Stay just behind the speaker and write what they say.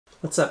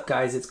What's up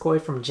guys, it's Koi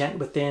from Gent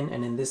Within,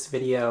 and in this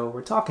video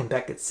we're talking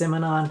Beckett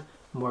Simonon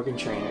Morgen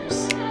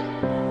Trainers.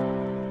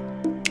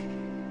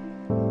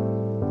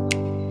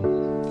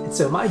 And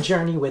so my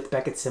journey with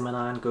Beckett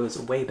Simonon goes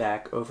way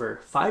back, over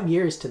 5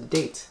 years to the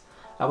date.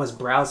 I was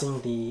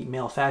browsing the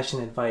male fashion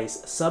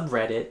advice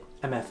subreddit,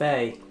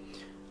 MFA,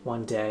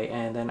 one day,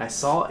 and then I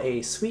saw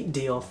a sweet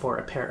deal for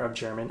a pair of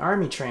German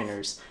army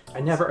trainers. I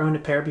never owned a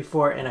pair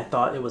before, and I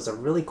thought it was a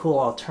really cool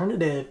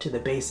alternative to the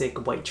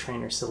basic white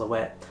trainer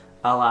silhouette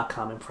a la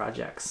Common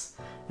Projects.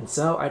 And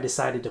so I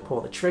decided to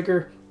pull the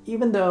trigger,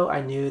 even though I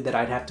knew that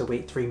I'd have to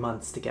wait 3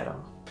 months to get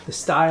them. The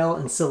style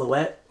and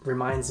silhouette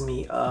reminds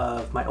me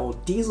of my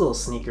old Diesel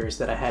sneakers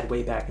that I had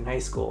way back in high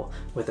school,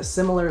 with a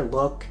similar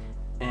look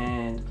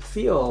and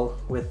feel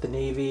with the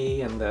navy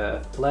and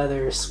the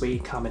leather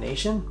suede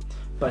combination.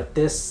 But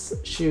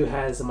this shoe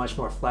has a much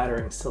more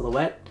flattering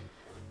silhouette,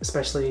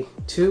 especially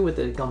too with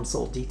the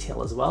gumsole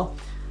detail as well.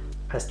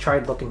 I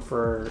tried looking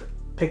for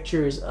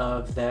pictures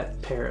of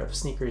that pair of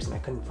sneakers and I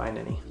couldn't find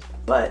any.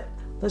 But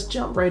let's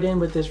jump right in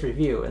with this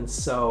review. And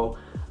so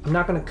I'm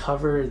not going to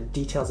cover the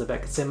details of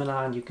Beckett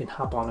Simonon. You can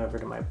hop on over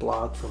to my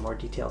blog for more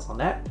details on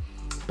that.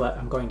 But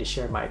I'm going to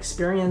share my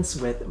experience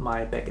with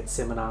my Beckett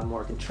Simonon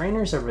Morgen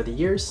trainers over the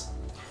years,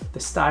 the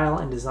style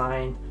and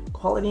design,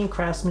 quality and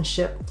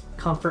craftsmanship,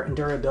 comfort and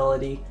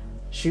durability,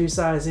 shoe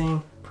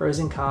sizing, pros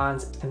and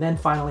cons, and then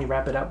finally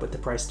wrap it up with the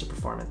price to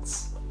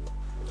performance.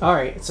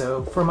 Alright,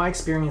 so for my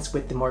experience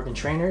with the Morgen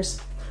trainers,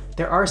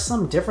 there are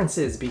some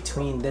differences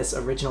between this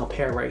original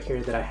pair right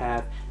here that I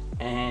have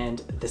and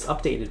this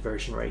updated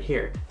version right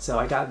here. So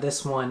I got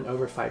this one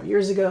over 5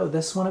 years ago,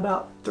 this one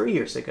about 3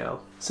 years ago.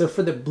 So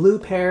for the blue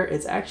pair,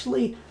 it's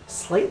actually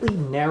slightly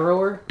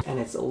narrower and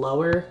it's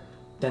lower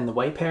than the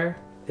white pair.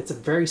 It's a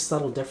very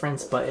subtle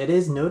difference, but it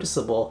is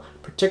noticeable,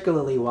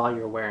 particularly while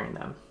you're wearing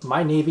them.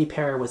 My navy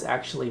pair was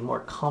actually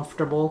more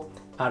comfortable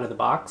out of the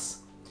box,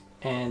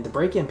 and the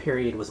break-in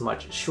period was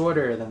much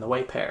shorter than the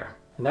white pair.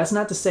 And that's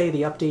not to say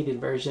the updated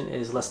version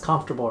is less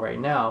comfortable right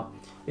now,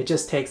 it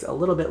just takes a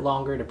little bit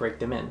longer to break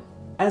them in.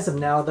 As of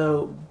now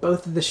though,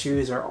 both of the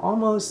shoes are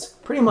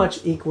almost pretty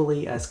much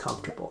equally as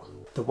comfortable.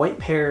 The white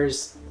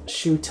pair's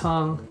shoe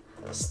tongue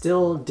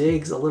still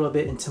digs a little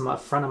bit into the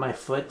front of my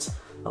foot,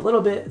 a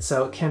little bit,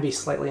 so it can be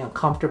slightly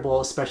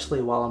uncomfortable,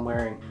 especially while I'm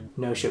wearing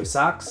no-show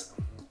socks.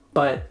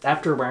 But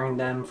after wearing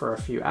them for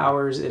a few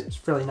hours,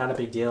 it's really not a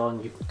big deal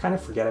and you kind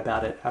of forget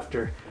about it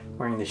after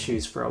wearing the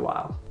shoes for a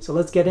while. So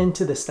let's get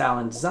into the style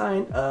and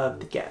design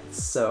of the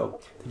GATS. So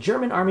the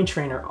German Army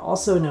Trainer,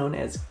 also known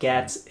as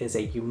GATS, is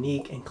a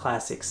unique and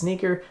classic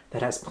sneaker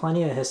that has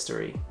plenty of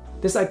history.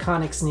 This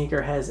iconic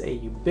sneaker has a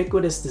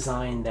ubiquitous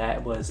design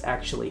that was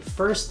actually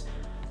first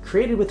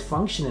created with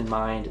function in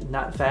mind,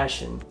 not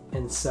fashion,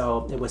 and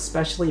so it was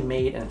specially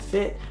made and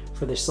fit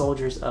for the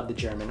soldiers of the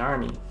German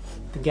army.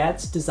 The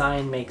GATS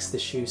design makes the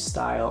shoe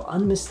style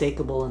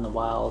unmistakable in the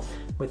wild,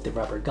 with the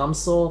rubber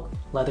gumsole,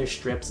 leather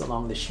strips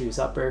along the shoe's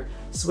upper,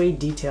 suede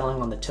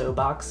detailing on the toe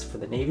box for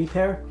the navy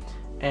pair,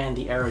 and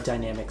the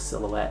aerodynamic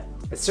silhouette.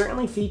 It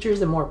certainly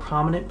features a more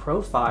prominent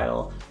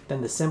profile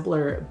than the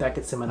simpler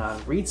Beckett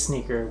Simonon Reed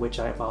sneaker, which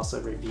I have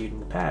also reviewed in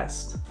the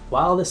past.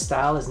 While the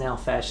style is now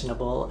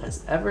fashionable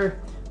as ever,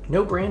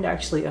 no brand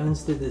actually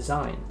owns the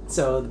design.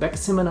 So the Beckett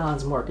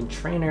Simonon's Morgen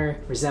Trainer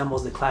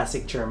resembles the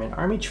classic German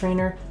army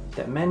trainer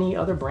that many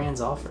other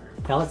brands offer.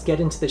 Now let's get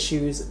into the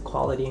shoe's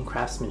quality and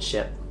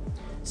craftsmanship.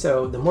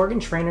 So the Morgen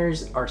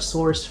Trainers are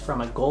sourced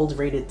from a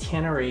gold-rated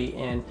tannery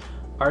in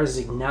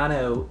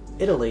Arzignano,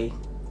 Italy.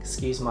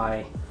 Excuse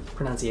my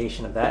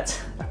pronunciation of that,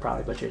 I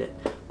probably butchered it.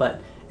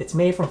 But it's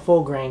made from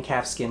full-grain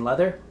calfskin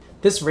leather.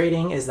 This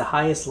rating is the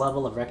highest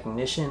level of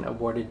recognition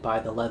awarded by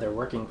the Leather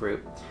Working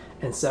Group,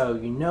 and so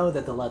you know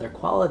that the leather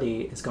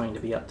quality is going to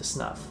be up to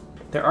snuff.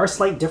 There are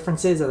slight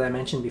differences, as I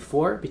mentioned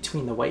before,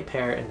 between the white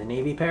pair and the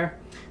navy pair,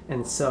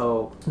 and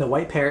so the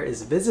white pair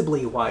is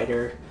visibly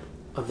wider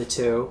of the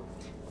two,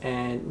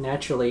 and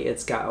naturally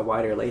it's got a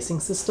wider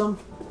lacing system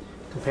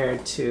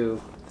compared to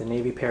the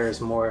navy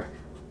pair's more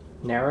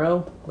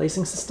narrow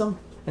lacing system.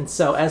 And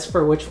so as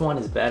for which one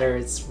is better,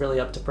 it's really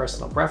up to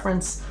personal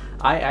preference.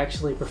 I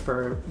actually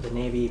prefer the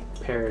navy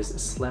pair's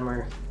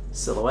slimmer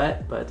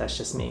silhouette, but that's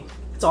just me.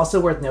 It's also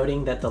worth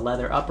noting that the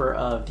leather upper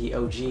of the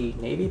OG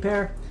navy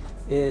pair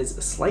is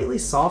slightly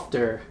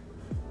softer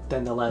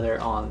than the leather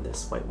on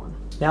this white one.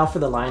 Now for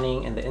the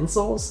lining and the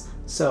insoles.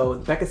 So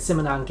Beckett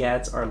Simonon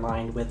GATS are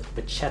lined with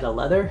vachetta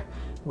leather,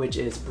 which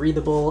is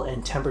breathable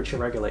and temperature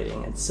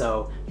regulating. And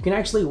so you can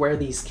actually wear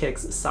these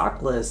kicks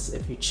sockless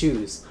if you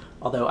choose,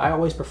 although I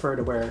always prefer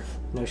to wear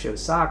no-show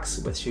socks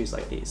with shoes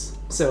like these.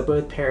 So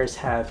both pairs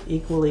have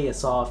equally as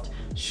soft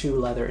shoe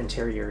leather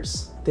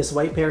interiors. This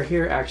white pair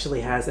here actually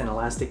has an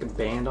elastic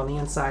band on the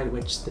inside,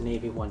 which the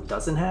navy one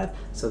doesn't have,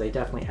 so they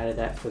definitely added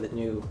that for the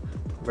new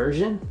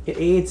version. It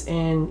aids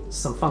in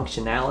some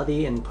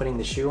functionality in putting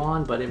the shoe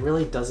on, but it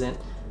really doesn't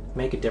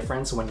make a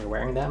difference when you're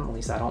wearing them. At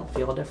least I don't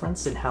feel a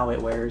difference in how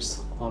it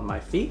wears on my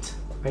feet.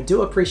 I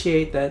do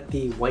appreciate that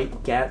the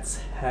white GATS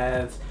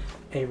have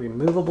a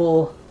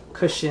removable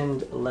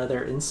cushioned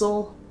leather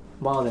insole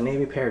while the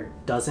navy pair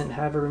doesn't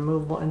have a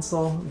removable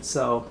insole,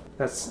 so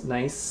that's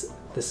nice.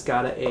 This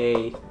got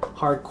a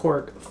hard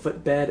cork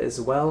footbed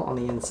as well on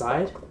the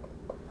inside.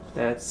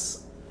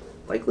 That's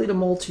likely to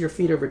mold to your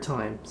feet over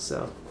time,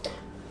 so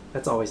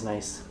that's always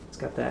nice. It's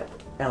got that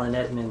Allen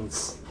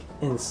Edmonds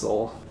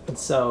insole. And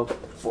so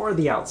for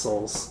the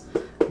outsoles,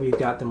 we've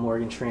got the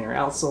Morgen Trainer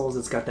outsoles.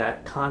 It's got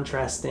that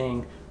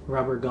contrasting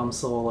rubber gum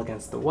sole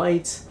against the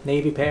white.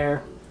 Navy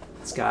pair,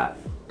 it's got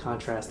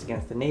contrast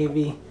against the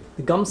navy.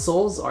 The gum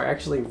soles are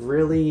actually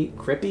really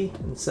grippy,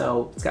 and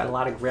so it's got a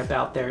lot of grip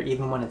out there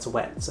even when it's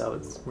wet, so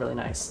it's really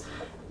nice.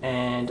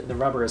 And the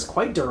rubber is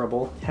quite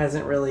durable,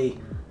 hasn't really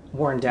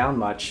worn down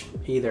much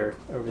either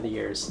over the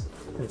years.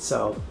 And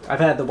so I've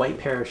had the white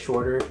pair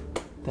shorter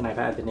than I've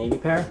had the navy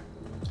pair,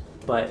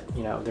 but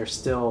you know, they're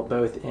still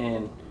both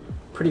in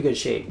pretty good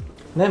shape.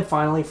 And then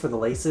finally for the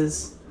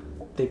laces,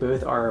 they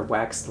both are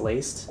waxed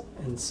laced,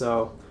 and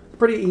so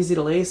pretty easy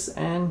to lace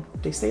and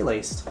they stay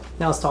laced.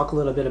 Now let's talk a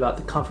little bit about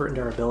the comfort and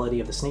durability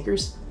of the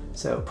sneakers.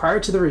 So prior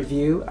to the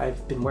review,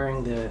 I've been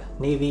wearing the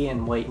navy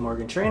and white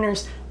Morgen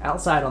Trainers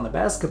outside on the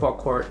basketball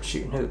court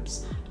shooting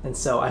hoops. And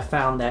so I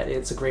found that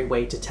it's a great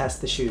way to test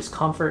the shoe's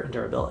comfort and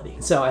durability.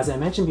 So as I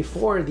mentioned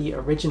before, the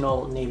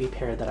original navy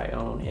pair that I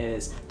own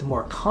is the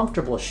more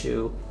comfortable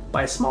shoe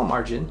by a small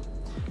margin.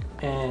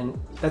 And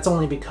that's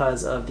only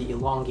because of the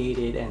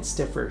elongated and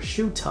stiffer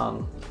shoe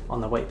tongue on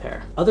the white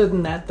pair. Other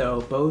than that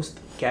though, both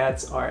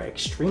GATS are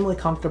extremely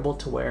comfortable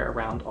to wear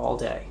around all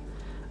day.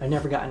 I've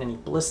never gotten any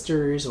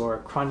blisters or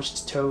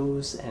crunched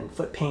toes and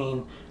foot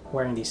pain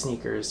wearing these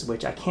sneakers,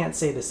 which I can't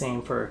say the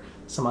same for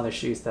some other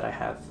shoes that I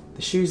have.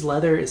 The shoe's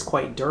leather is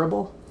quite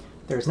durable.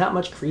 There's not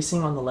much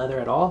creasing on the leather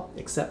at all,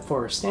 except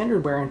for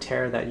standard wear and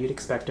tear that you'd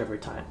expect over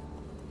time.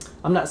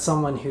 I'm not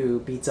someone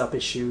who beats up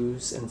his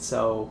shoes, and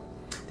so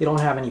they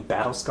don't have any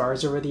battle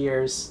scars over the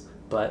years,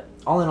 but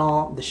all in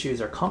all, the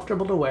shoes are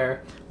comfortable to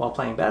wear while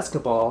playing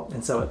basketball,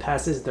 and so it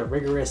passes the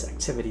rigorous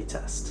activity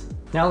test.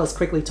 Now let's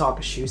quickly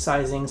talk shoe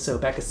sizing. So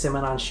Beckett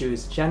Simonon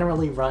shoes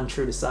generally run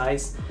true to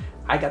size.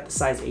 I got the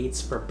size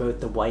 8s for both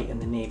the white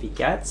and the navy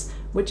GATS,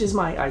 which is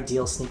my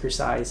ideal sneaker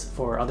size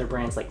for other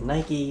brands like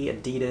Nike,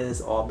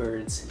 Adidas,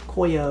 Allbirds,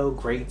 Koyo,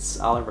 Greats,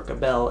 Oliver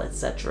Cabell,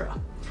 etc.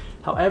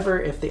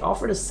 However, if they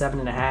offered a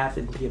 7.5,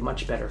 it'd be a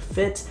much better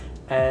fit,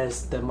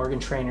 as the Morgen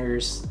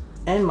Trainers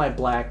and my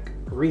black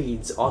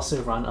Reeds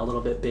also run a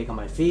little bit big on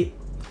my feet.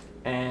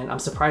 And I'm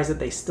surprised that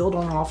they still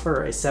don't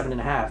offer a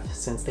 7.5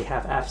 since they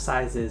have F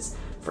sizes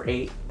for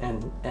 8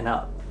 and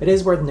up. It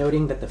is worth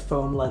noting that the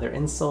foam leather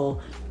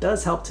insole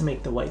does help to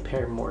make the white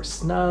pair more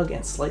snug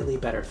and slightly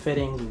better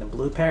fitting than the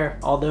blue pair,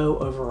 although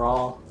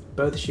overall,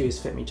 both shoes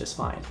fit me just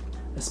fine,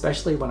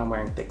 especially when I'm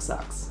wearing thick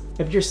socks.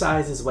 If your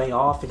size is way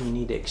off and you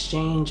need to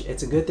exchange,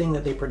 it's a good thing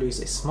that they produce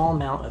a small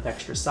amount of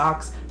extra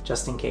socks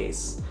just in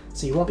case,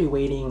 so you won't be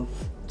waiting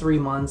 3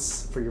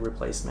 months for your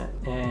replacement.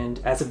 And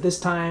as of this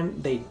time,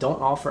 they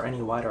don't offer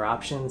any wider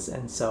options,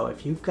 and so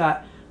if you've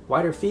got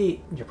wider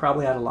feet, you're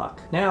probably out of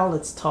luck. Now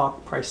let's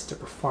talk price to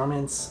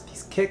performance,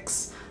 these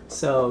kicks.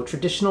 So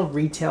traditional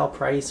retail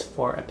price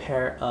for a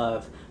pair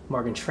of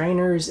Morgen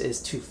Trainers is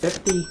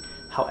 $250.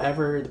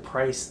 However, the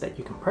price that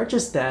you can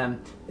purchase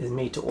them is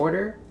made to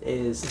order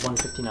is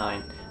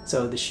 $159.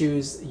 So the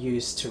shoes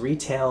used to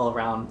retail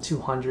around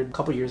 $200 a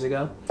couple years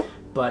ago,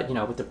 but you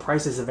know, with the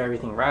prices of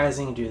everything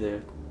rising due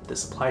to the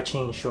supply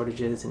chain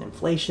shortages and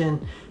inflation,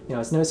 you know,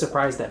 it's no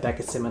surprise that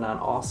Beckett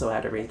Simonon also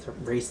had to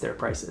raise their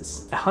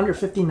prices. At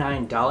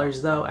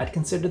 $159 though, I'd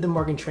consider the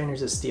Morgen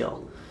Trainers a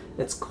steal.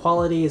 Its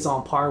quality is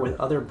on par with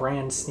other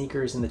brand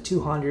sneakers in the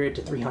 $200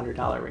 to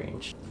 $300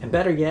 range. And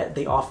better yet,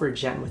 they offer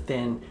Gent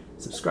Within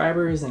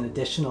subscribers an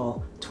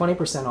additional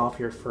 20% off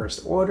your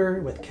first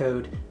order with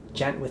code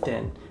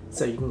GENTWITHIN.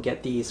 So you can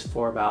get these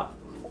for about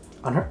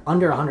under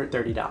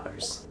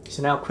 $130.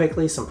 So now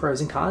quickly, some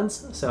pros and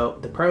cons. So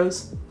the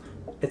pros: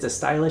 it's a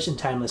stylish and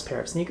timeless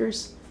pair of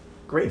sneakers,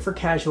 great for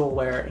casual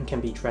wear and can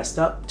be dressed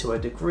up to a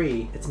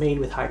degree. It's made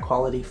with high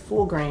quality,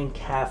 full grain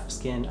calf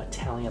skin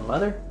Italian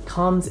leather,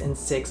 comes in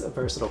 6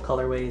 versatile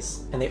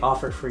colorways, and they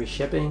offer free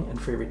shipping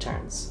and free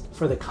returns.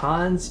 For the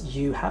cons,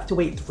 you have to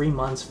wait 3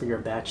 months for your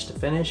batch to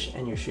finish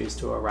and your shoes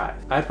to arrive.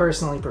 I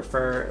personally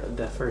prefer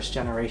the first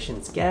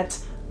generation's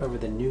GATS over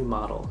the new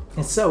model.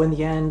 And so in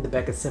the end, the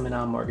Beckett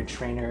Simonon Morgen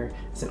Trainer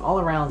is an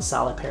all-around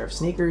solid pair of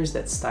sneakers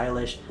that's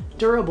stylish,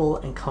 durable,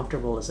 and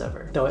comfortable as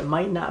ever. Though it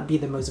might not be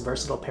the most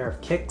versatile pair of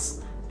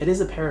kicks, it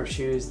is a pair of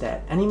shoes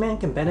that any man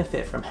can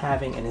benefit from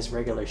having in his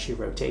regular shoe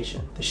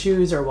rotation. The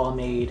shoes are well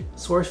made,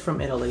 sourced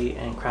from Italy,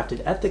 and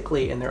crafted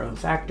ethically in their own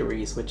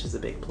factories, which is a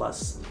big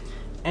plus.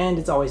 And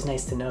it's always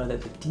nice to know that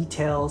the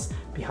details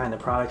behind the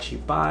products you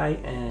buy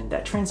and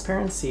that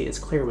transparency is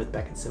clear with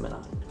Beckett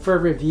Simonon. For a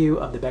review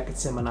of the Beckett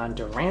Simonon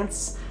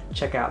Durants,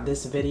 check out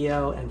this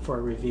video, and for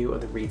a review of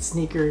the Reed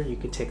sneaker, you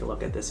can take a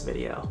look at this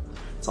video.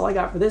 That's all I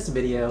got for this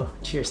video.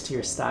 Cheers to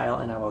your style,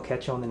 and I will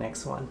catch you on the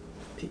next one.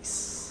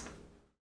 Peace.